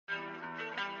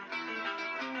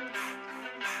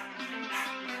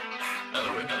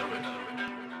Hey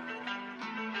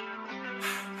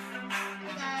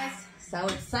guys, so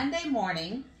it's Sunday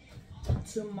morning.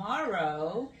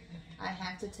 Tomorrow I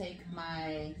have to take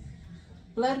my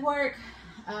blood work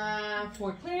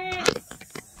for clearance.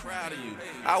 Proud of you.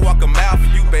 I walk a mile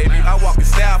for you, baby. I walk in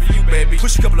style for you, baby.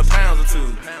 Push a couple of pounds or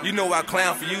two. You know I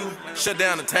clown for you. Shut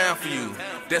down the town for you.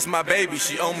 That's my baby.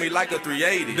 She own me like a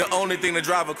 380. The only thing that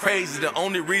drive her crazy, the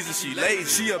only reason she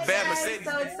lazy. She a bad Mercedes.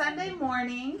 So it's Sunday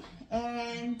morning,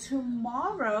 and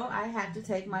tomorrow I have to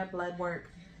take my blood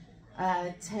work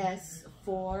test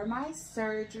for my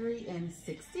surgery in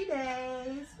 60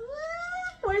 days. Woo!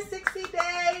 For 60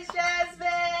 days,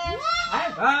 Jasmine.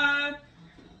 High five.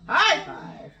 High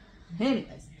five.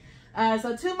 Anyways,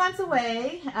 so 2 months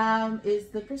away is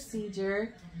the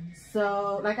procedure.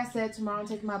 So like I said, tomorrow I'm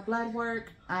taking my blood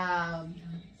work.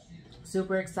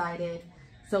 Super excited.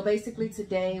 So basically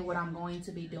today what I'm going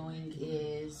to be doing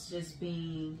is just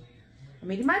I'm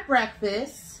eating my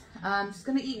breakfast. I'm just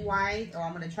gonna eat white, or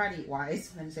I'm gonna try to eat white.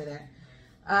 Let me say that.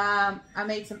 I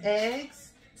made some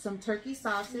eggs, some turkey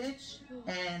sausage,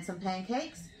 and some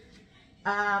pancakes.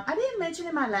 I didn't mention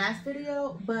in my last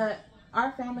video, but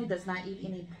our family does not eat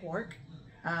any pork.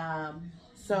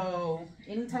 So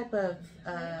any type of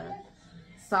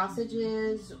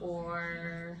sausages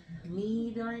or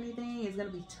meat or anything is gonna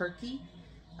be turkey.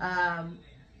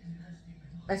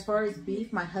 As far as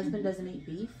beef, my husband doesn't eat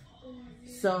beef.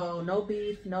 So no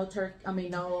beef, no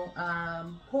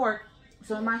pork.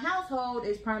 So in my household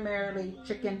is primarily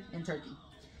chicken and turkey.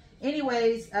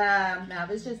 Anyways, now if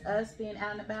it's just us being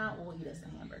out and about, we'll eat us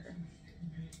a hamburger.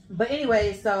 But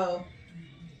anyway, so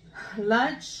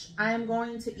lunch, I am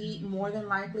going to eat more than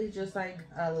likely just like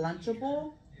a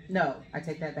Lunchable. No, I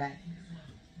take that back.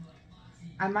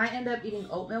 I might end up eating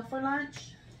oatmeal for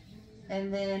lunch.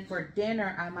 And then for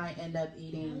dinner, I might end up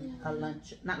eating a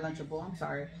not Lunchable, I'm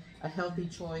sorry, a Healthy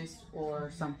Choice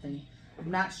or something. I'm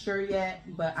not sure yet,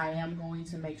 but I am going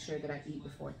to make sure that I eat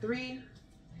before 3.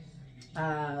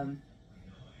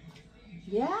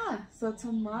 Yeah, so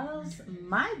tomorrow's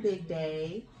my big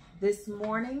day. This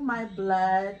morning my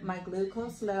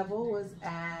glucose level was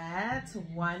at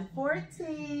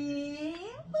 114,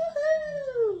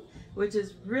 woohoo, which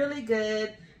is really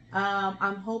good.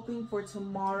 I'm hoping for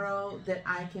tomorrow that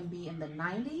I can be in the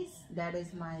 90s. That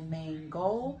is my main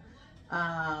goal.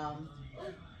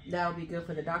 That'll be good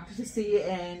for the doctor to see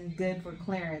and good for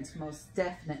clearance, most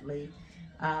definitely.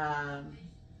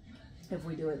 If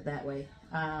we do it that way.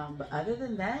 But other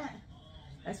than that,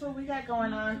 that's what we got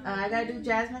going on. I gotta do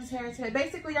Jasmine's hair today.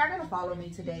 Basically, y'all gotta follow me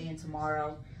today and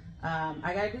tomorrow.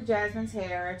 I gotta do Jasmine's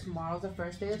hair. Tomorrow's the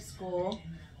first day of school.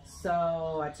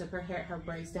 So I took her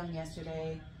braids done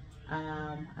yesterday.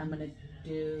 I'm gonna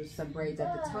do some braids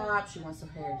at the top. She wants her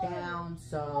hair down.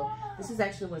 So this is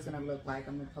actually what it's gonna look like.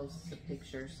 I'm gonna post a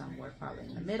picture somewhere, probably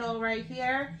in the middle right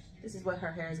here. This is what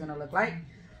her hair is gonna look like.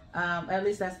 At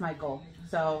least that's my goal.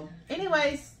 So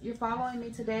anyways, you're following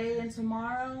me today and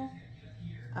tomorrow.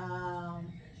 Well,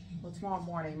 tomorrow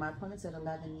morning. My appointment's at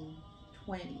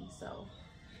 11:20, so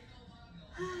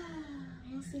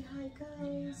we'll see how it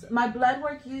goes. My blood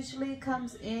work usually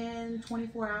comes in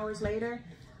 24 hours later.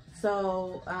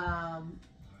 So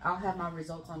I'll have my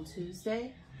results on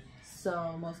Tuesday.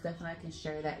 So most definitely I can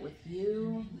share that with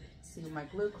you. See my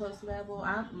glucose level.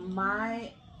 On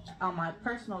my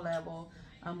personal level,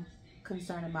 I'm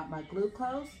concerned about my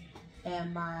glucose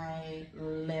and my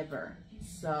liver.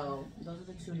 So those are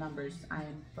the 2 numbers I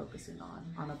am focusing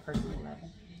on a personal level.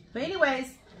 But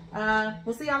anyways,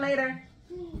 we'll see y'all later.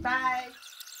 Bye.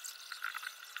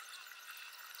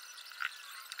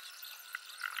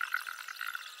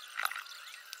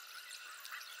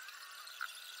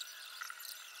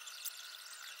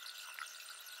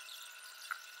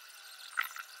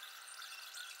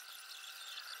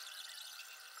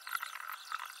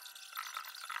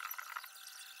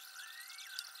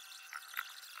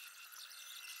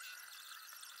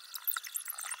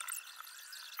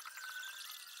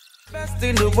 Best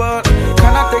in the world.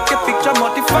 Can I take a picture,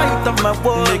 modify it on my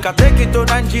wall? Make I take it to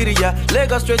Nigeria,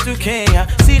 Lagos straight to Kenya.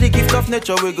 See the gift of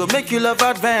nature, we go make you love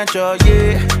adventure,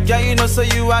 yeah. Yeah, you know, so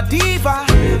you are diva.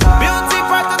 Beauty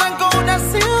brighter than gold and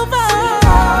silver.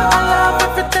 I love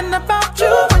everything about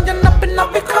you. When you're napping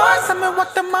up because I mean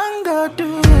what the man go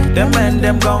do. Them and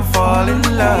them gon' fall in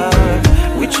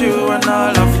love with you and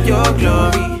all of your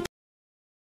glory.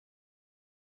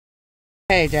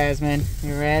 Hey Jasmine,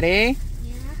 you ready?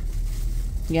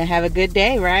 You're gonna have a good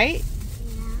day, right?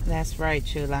 Yeah. That's right,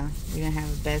 Chula. You're gonna have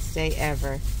the best day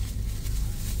ever.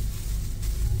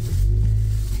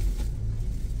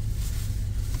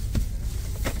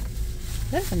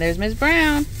 Look, and there's Miss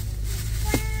Brown.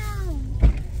 Wow.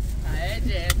 Hey,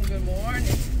 Jasmine. Good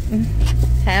morning.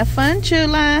 Have fun,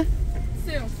 Chula.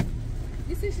 Sil,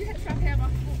 you see she had tried to have a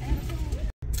whole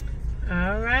attitude.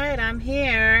 All right, I'm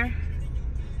here.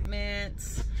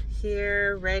 Mints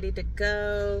here, ready to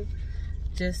go.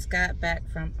 Just got back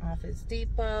from Office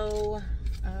Depot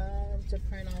to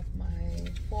print off my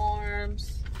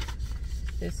forms.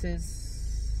 This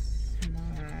is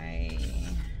my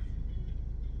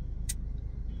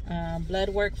blood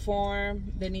work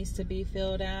form that needs to be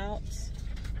filled out,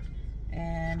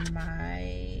 and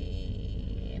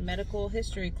my medical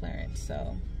history clearance.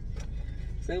 So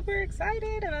super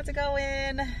excited, about to go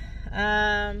in.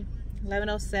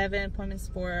 11:07, appointments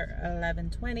for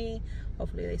 11:20.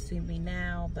 Hopefully they see me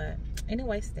now, but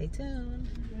anyway, stay tuned.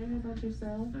 How about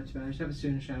yourself? Not too bad. I just have a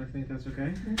student shot with me, if that's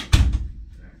okay. Okay.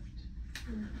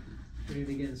 You're gonna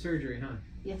be getting surgery, huh?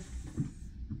 Yes.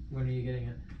 When are you getting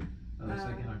it? Oh, it's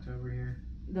like in October here.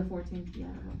 The 14th, yeah,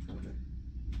 of October.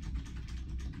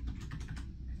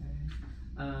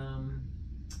 Okay.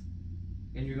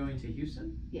 And you're going to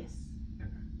Houston? Yes.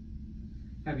 Okay.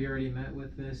 Have you already met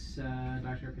with this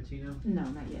Dr. Patino? No,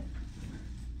 not yet.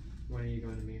 When are you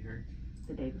going to meet her?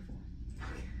 The day before.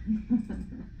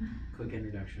 Quick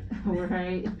introduction.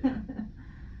 Right. Yeah.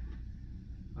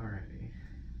 Alrighty.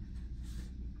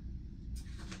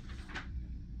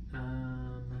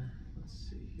 Let's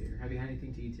see here. Have you had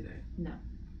anything to eat today? No.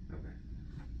 Okay.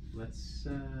 Let's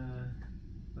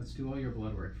do all your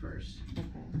blood work first.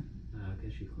 Okay.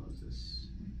 Because she closes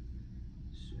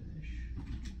soonish.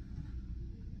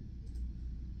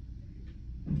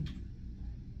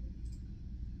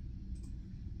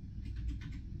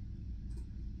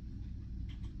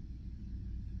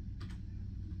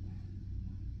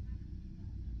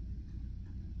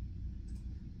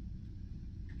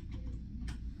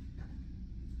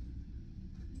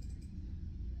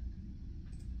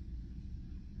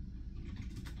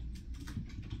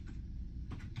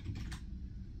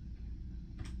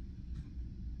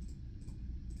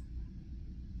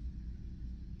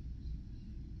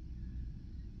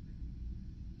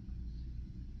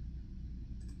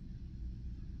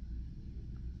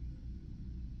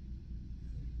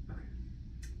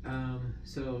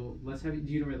 So let's have you,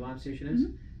 do you know where the lab station is?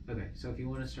 Mm-hmm. Okay, so if you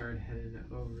want to start heading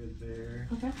over there,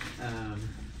 okay.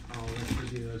 I'll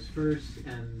let you do those first,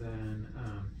 and then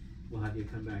we'll have you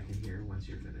come back in here once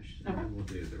you're finished, and then we'll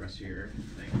do the rest of your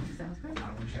thing. Sounds good.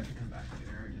 We'll just have to come back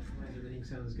later. Everything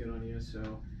sounds good on you,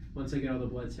 so once I get all the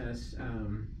blood tests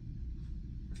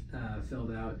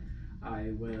filled out,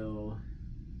 I will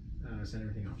send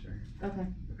everything off to her. Okay.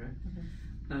 Okay.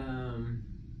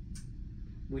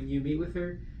 When you meet with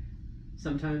her,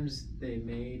 sometimes they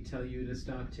may tell you to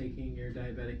stop taking your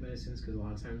diabetic medicines, because a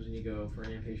lot of times when you go for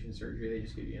an inpatient surgery, they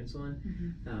just give you insulin.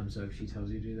 Mm-hmm. So if she tells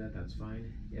you to do that, that's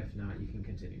fine. If not, you can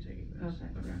continue taking those.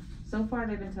 Okay. So far,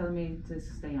 they've been telling me to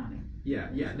stay on it.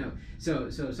 Yeah, no. So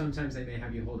sometimes they may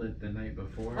have you hold it the night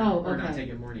before, or not take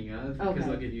it morning of, because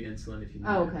they'll give you insulin if you need it.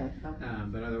 Okay.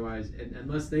 But otherwise,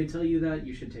 unless they tell you that,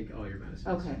 you should take all your medicines.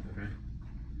 Okay.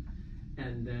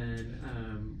 And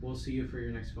then we'll see you for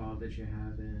your next follow-up that you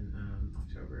have in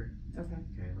October. Okay.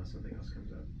 Okay, unless something else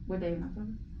comes up. What day in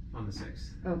October? On the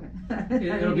 6th. Okay.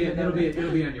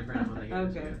 It'll be on your friend.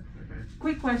 Okay.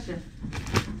 Quick question,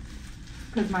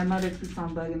 because my mother keeps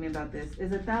on bugging me about this.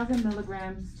 Is 1,000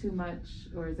 milligrams too much,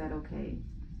 or is that okay?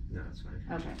 No, it's fine.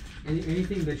 Okay.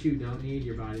 Anything that you don't need,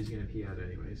 your body's gonna pee out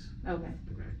anyways. Okay.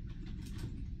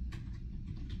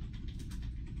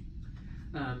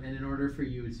 And in order for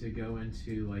you to go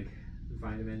into like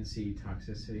vitamin C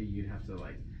toxicity, you'd have to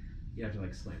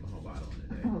slam a whole bottle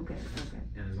in a day. Okay.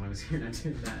 And as long as you're not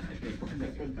doing that, I think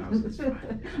 1,000 is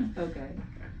fine. Yeah. Okay.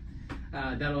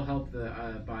 That'll help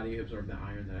the body absorb the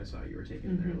iron that I saw you were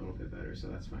taking there a little bit better, so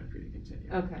that's fine for you to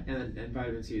continue. Okay. And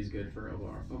vitamin C is good for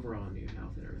overall immune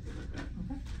health and everything like that.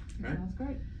 Okay. Sounds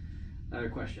great. Other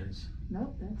questions?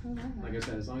 Nope, that's all I have. Like I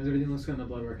said, as long as everything looks good on the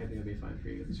blood work, I think it'll be fine for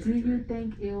you. Do you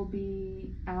think it'll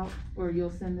be out, or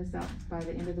you'll send this out by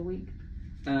the end of the week?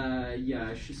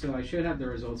 Yeah, so I should have the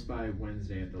results by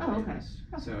Wednesday at the latest.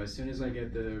 Okay. So as soon as I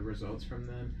get the results from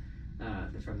them,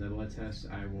 from the blood test,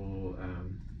 I will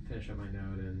finish up my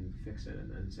note and fix it and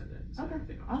then send it.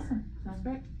 Okay, awesome. Sounds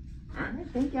great. All right.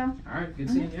 Thank y'all. All right, good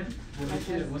seeing you.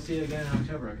 We'll see you again in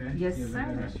October, okay? Yes,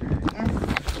 sir.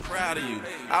 Proud of you.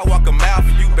 I walk a mile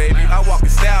for you, baby. I walk a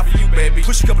style for you, baby.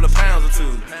 Push a couple of pounds or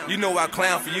two. You know I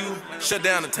clown for you. Shut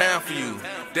down the town for you.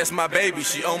 That's my baby.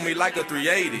 She own me like a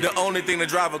 380. The only thing that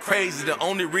drive her crazy, the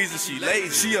only reason she lazy.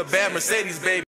 She a bad Mercedes, baby.